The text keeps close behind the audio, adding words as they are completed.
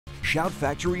Shout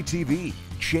Factory TV,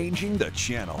 changing the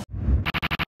channel.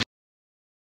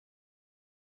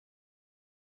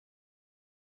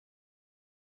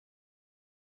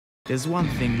 There's one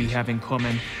thing we have in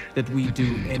common, that we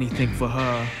do anything for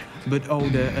her. But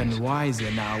older and wiser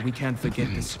now, we can't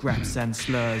forget the scraps and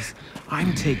slurs.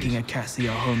 I'm taking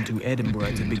Acacia home to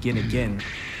Edinburgh to begin again.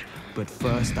 But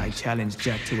first I challenged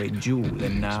Jack to a duel,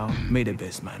 and now may the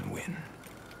best man win.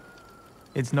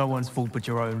 It's no one's fault but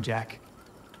your own, Jack.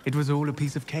 It was all a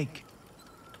piece of cake.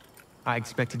 I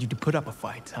expected you to put up a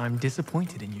fight. I'm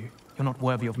disappointed in you. You're not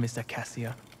worthy of Miss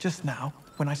Acacia. Just now,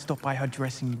 when I stopped by her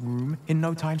dressing room, in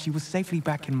no time she was safely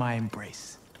back in my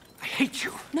embrace. I hate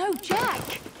you! No,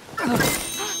 Jack!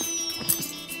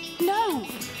 No!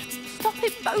 Stop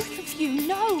it, both of you,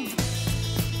 no!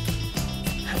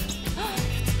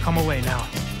 Come away now.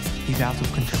 He's out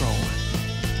of control.